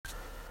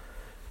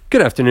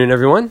Good afternoon,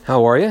 everyone.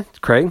 How are you? It's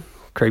Craig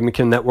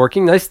McKim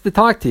Networking. Nice to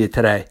talk to you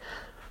today.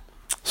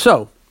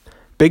 So,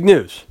 big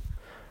news.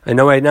 I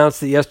know I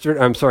announced it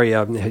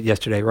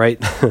yesterday,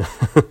 right?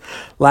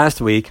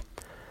 Last week.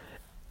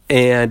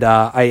 And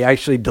I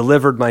actually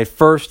delivered my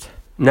first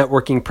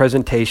networking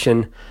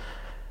presentation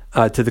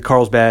to the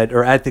Carlsbad,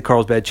 or at the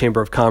Carlsbad Chamber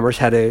of Commerce.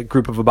 Had a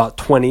group of about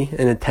 20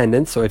 in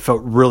attendance, so I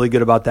felt really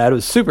good about that. I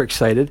was super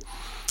excited.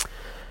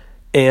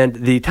 And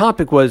the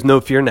topic was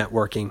No Fear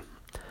Networking.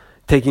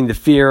 Taking the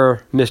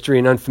fear, mystery,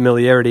 and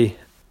unfamiliarity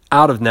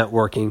out of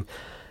networking.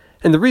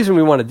 And the reason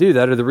we want to do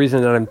that, or the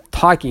reason that I'm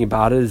talking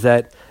about it, is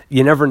that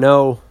you never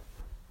know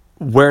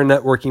where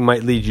networking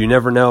might lead you. You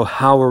never know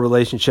how a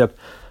relationship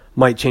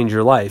might change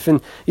your life.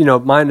 And,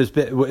 mine was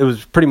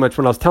pretty much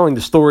when I was telling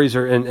the stories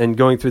and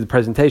going through the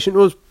presentation, it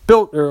was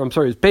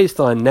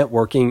based on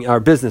networking, or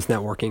business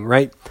networking,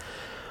 right?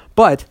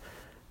 But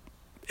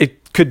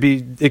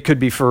it could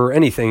be for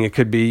anything. It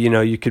could be,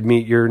 you could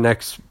meet your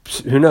next,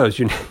 who knows,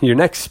 your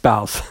next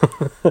spouse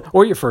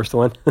or your first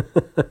one.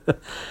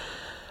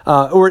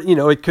 Or,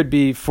 it could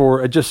be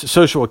for just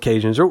social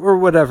occasions or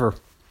whatever.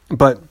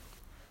 But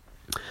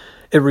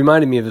it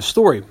reminded me of a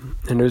story.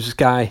 And there's this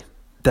guy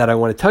that I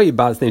want to tell you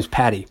about. His name's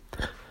Patty.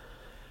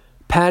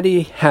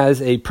 Patty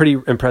has a pretty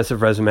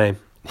impressive resume.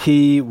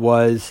 He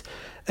was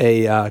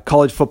a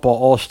college football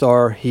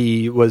all-star.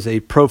 He was a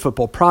pro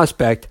football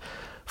prospect.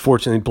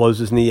 Fortunately, blows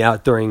his knee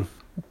out during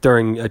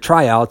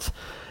tryouts.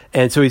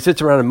 And so he sits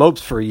around and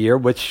mopes for a year,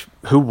 which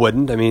who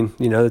wouldn't? I mean,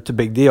 it's a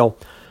big deal.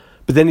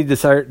 But then he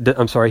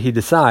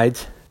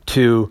decides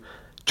to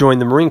join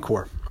the Marine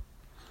Corps.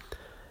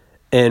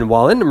 And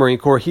while in the Marine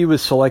Corps, he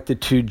was selected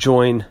to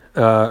join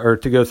or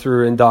to go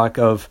through indoc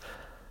of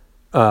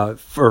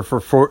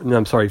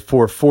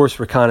for force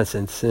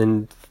reconnaissance.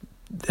 And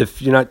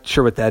if you're not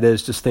sure what that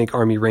is, just think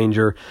Army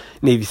Ranger,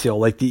 Navy SEAL,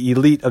 like the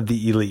elite of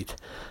the elite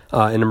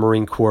in the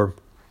Marine Corps.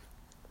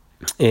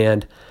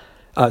 And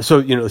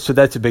so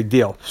that's a big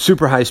deal.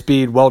 Super high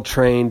speed,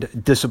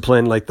 well-trained,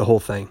 disciplined, like the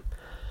whole thing.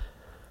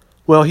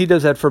 Well, he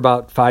does that for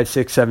about 5,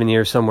 6, 7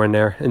 years, somewhere in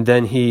there. And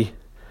then he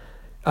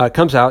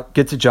comes out,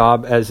 gets a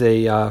job as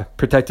a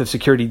protective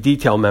security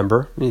detail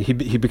member. He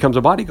becomes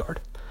a bodyguard.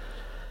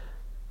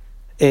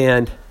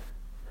 And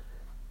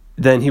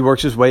then he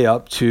works his way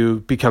up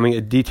to becoming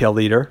a detail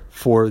leader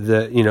for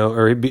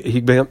he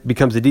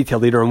becomes a detail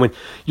leader. And when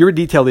you're a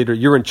detail leader,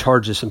 you're in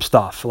charge of some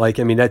stuff.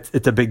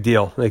 It's a big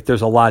deal. Like,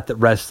 there's a lot that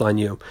rests on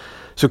you.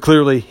 So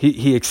clearly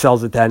he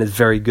excels at that and is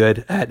very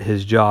good at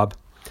his job.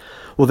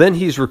 Well, then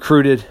he's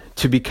recruited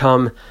to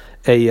become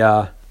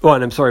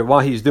while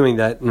he's doing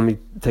that, let me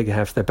take a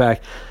half step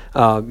back.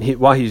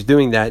 While he's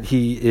doing that,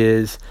 he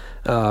is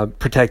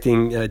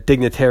protecting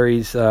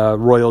dignitaries,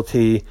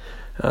 royalty,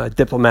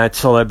 diplomats,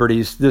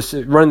 celebrities,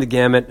 running the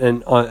gamut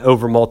and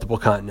over multiple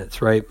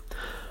continents, right?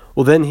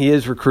 Well, then he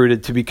is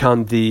recruited to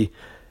become the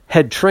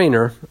head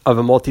trainer of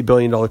a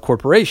multi-billion-dollar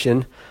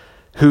corporation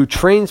who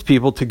trains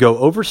people to go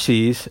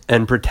overseas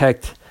and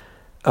protect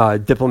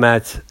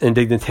diplomats and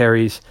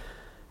dignitaries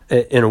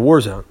in a war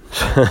zone.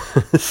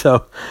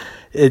 So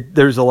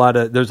there's a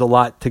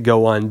lot to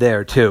go on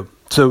there too.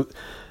 So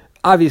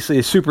obviously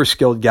a super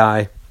skilled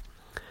guy.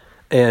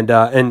 And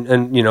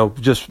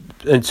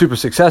super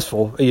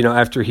successful,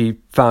 after he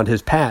found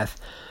his path.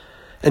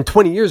 And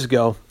 20 years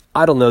ago,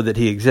 I don't know that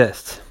he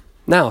exists.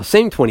 Now,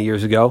 same 20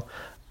 years ago,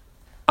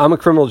 I'm a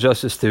criminal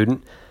justice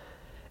student,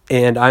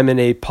 and I'm in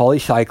a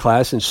poli-sci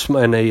class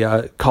in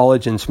a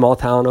college in small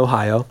town,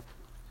 Ohio.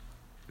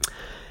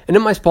 And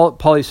in my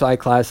poli-sci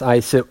class, I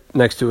sit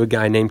next to a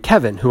guy named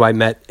Kevin, who I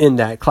met in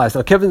that class.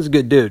 Now, Kevin's a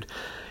good dude.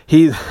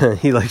 He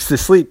likes to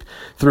sleep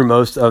through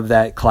most of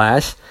that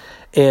class.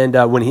 And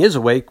when he is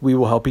awake, we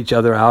will help each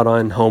other out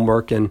on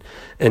homework and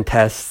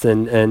tests,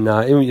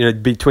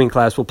 and between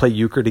class we'll play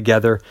euchre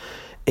together,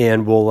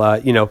 and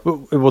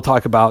we'll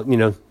talk about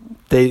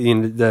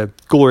the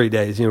glory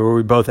days, where we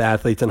were both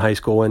athletes in high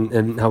school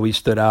and how we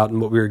stood out and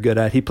what we were good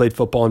at. He played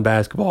football and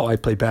basketball. I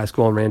played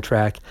basketball and ran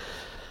track,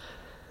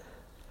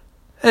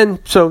 and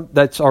so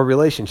that's our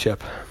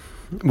relationship.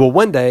 Well,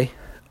 one day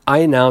I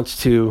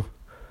announced to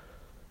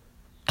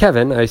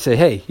Kevin, I say,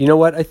 hey, you know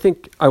what? I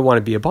think I want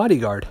to be a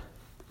bodyguard.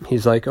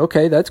 He's like,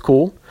 okay, that's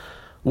cool.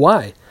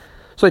 Why?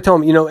 So I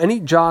tell him, any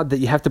job that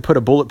you have to put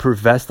a bulletproof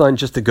vest on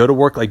just to go to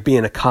work, like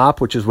being a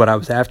cop, which is what I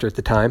was after at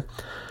the time,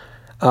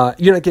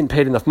 you're not getting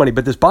paid enough money.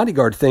 But this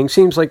bodyguard thing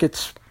seems like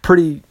it's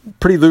pretty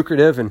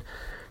lucrative, and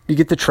you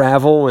get to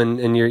travel,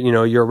 and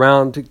you're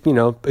around,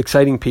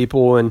 exciting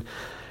people, and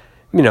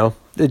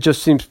it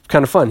just seems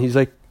kind of fun. He's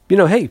like,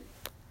 hey,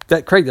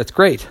 Craig, that's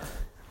great.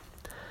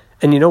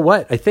 And you know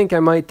what? I think I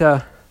might.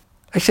 I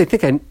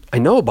think I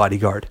know a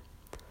bodyguard.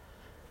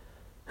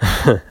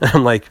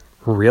 I'm like,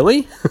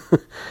 really?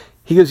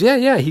 He goes,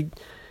 yeah. He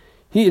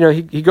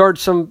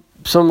guards some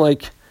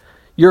like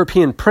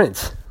European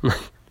prince. I'm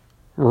like,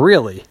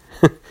 really?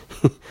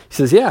 He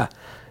says, yeah.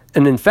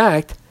 And in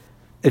fact,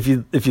 if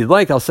you'd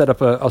like, I'll set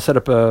up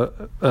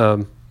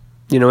an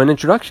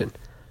introduction.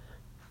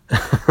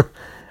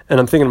 And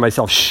I'm thinking to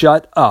myself,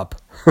 shut up.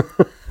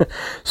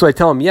 So I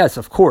tell him, yes,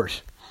 of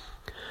course.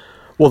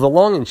 Well, the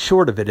long and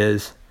short of it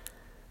is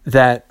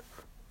that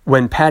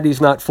when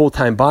Patty's not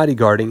full-time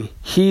bodyguarding,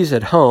 he's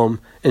at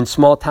home in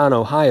small-town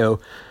Ohio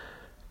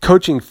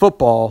coaching a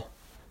football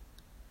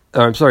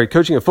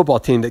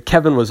team that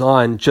Kevin was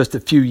on just a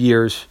few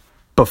years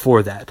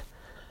before that.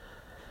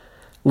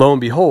 Lo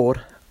and behold,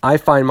 I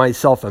find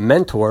myself a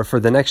mentor for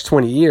the next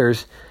 20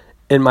 years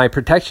in my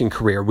protection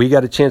career. We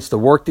got a chance to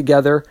work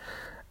together.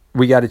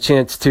 We got a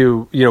chance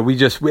to,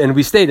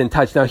 we stayed in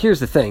touch. Now, here's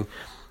the thing.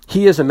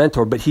 He is a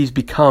mentor, but he's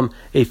become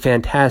a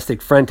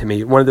fantastic friend to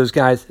me. One of those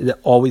guys that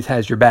always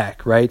has your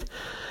back, right?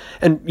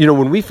 And,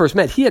 when we first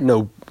met, he had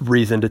no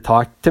reason to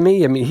talk to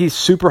me. I mean, he's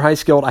super high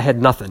skilled. I had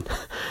nothing.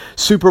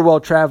 Super well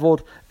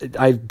traveled.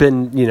 I've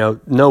been,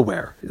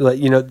 nowhere.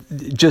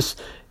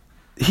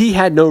 He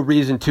had no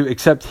reason to,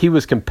 except he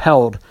was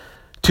compelled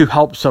to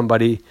help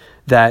somebody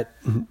that,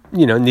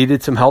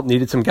 needed some help,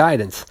 needed some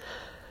guidance.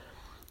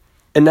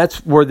 And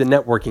that's where the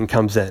networking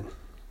comes in,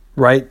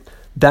 right?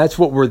 That's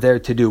what we're there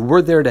to do.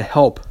 We're there to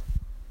help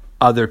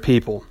other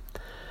people.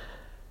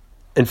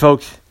 And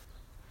folks,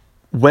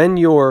 when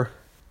you're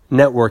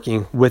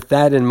networking with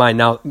that in mind,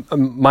 now,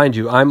 mind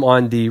you, I'm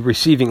on the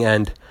receiving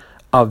end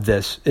of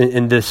this,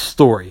 in this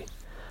story.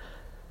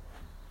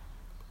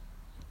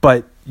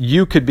 But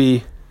you could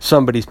be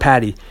somebody's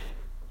Patty.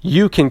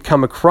 You can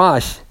come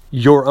across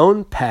your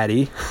own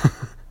Patty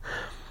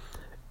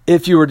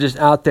if you were just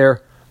out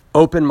there,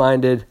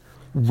 open-minded,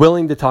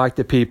 willing to talk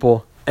to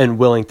people, and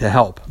willing to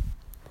help.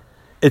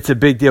 It's a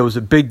big deal. It was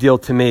a big deal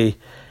to me.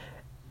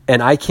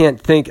 And I can't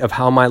think of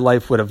how my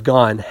life would have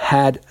gone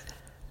had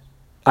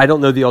I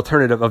don't know the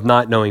alternative of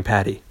not knowing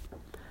Patty.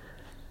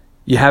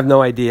 You have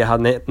no idea how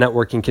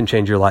networking can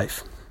change your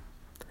life.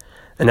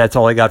 And that's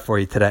all I got for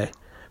you today.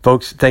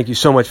 Folks, thank you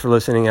so much for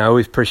listening. I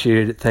always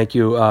appreciate it. Thank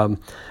you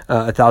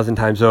 1,000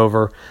 times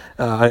over.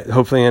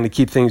 Hopefully, I'm going to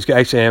keep things.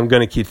 Actually, I'm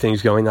going to keep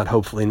things going. Not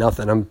hopefully,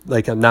 nothing. I'm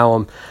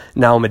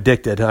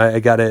addicted. I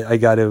got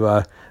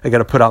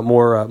to put out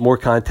more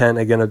content.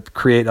 I'm going to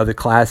create other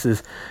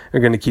classes.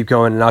 I'm going to keep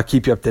going, and I'll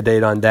keep you up to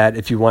date on that.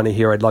 If you want to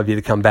hear, I'd love you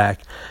to come back.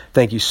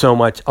 Thank you so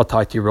much. I'll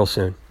talk to you real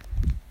soon.